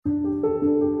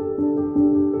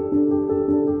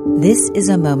This is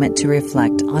a moment to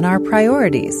reflect on our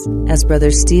priorities, as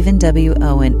Brother Stephen W.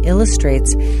 Owen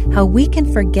illustrates how we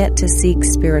can forget to seek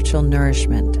spiritual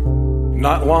nourishment.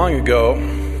 Not long ago,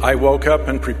 I woke up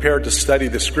and prepared to study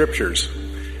the Scriptures.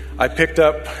 I picked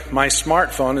up my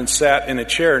smartphone and sat in a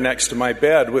chair next to my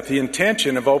bed with the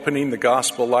intention of opening the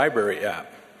Gospel Library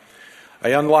app. I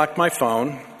unlocked my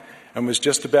phone and was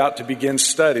just about to begin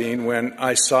studying when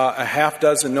I saw a half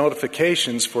dozen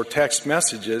notifications for text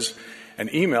messages and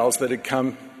emails that had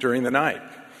come during the night.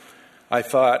 I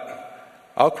thought,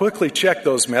 I'll quickly check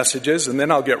those messages and then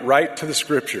I'll get right to the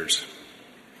Scriptures.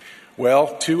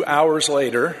 Well, 2 hours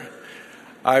later,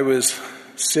 I was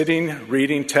sitting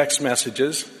reading text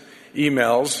messages,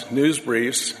 emails, news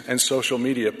briefs, and social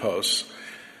media posts.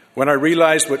 When I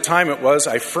realized what time it was,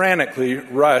 I frantically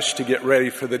rushed to get ready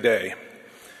for the day.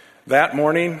 That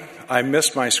morning, I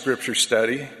missed my Scripture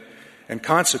study, and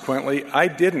consequently, I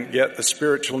didn't get the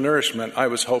spiritual nourishment I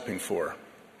was hoping for.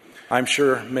 I'm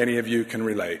sure many of you can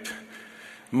relate.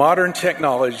 Modern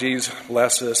technologies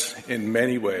bless us in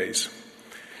many ways.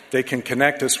 They can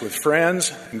connect us with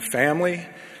friends and family,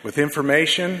 with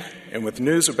information, and with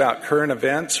news about current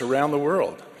events around the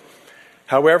world.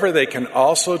 However, they can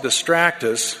also distract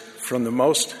us from the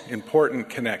most important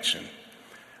connection,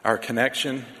 our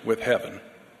connection with heaven.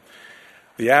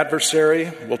 The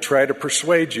adversary will try to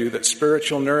persuade you that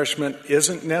spiritual nourishment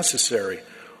isn't necessary,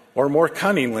 or more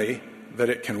cunningly, that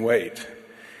it can wait.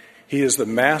 He is the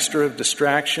master of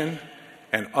distraction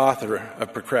and author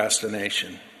of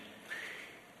procrastination.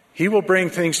 He will bring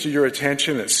things to your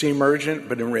attention that seem urgent,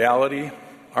 but in reality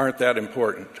aren't that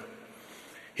important.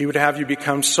 He would have you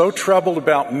become so troubled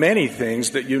about many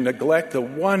things that you neglect the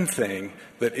one thing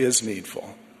that is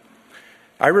needful.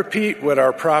 I repeat what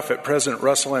our prophet, President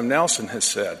Russell M. Nelson, has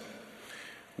said.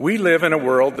 We live in a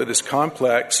world that is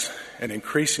complex and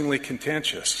increasingly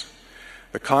contentious.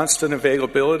 The constant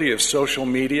availability of social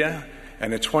media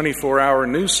and a 24-hour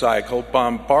news cycle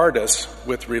bombard us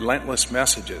with relentless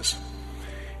messages.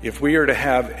 If we are to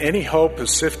have any hope of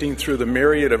sifting through the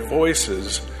myriad of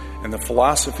voices and the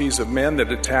philosophies of men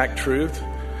that attack truth,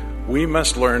 we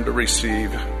must learn to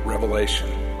receive revelation.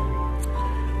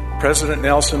 President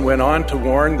Nelson went on to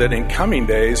warn that in coming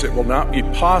days it will not be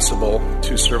possible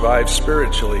to survive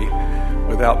spiritually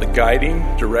without the guiding,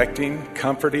 directing,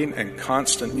 comforting, and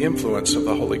constant influence of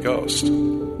the Holy Ghost.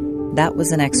 That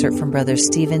was an excerpt from Brother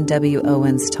Stephen W.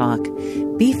 Owen's talk,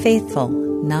 Be Faithful,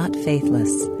 Not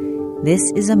Faithless. This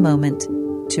is a moment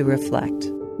to reflect.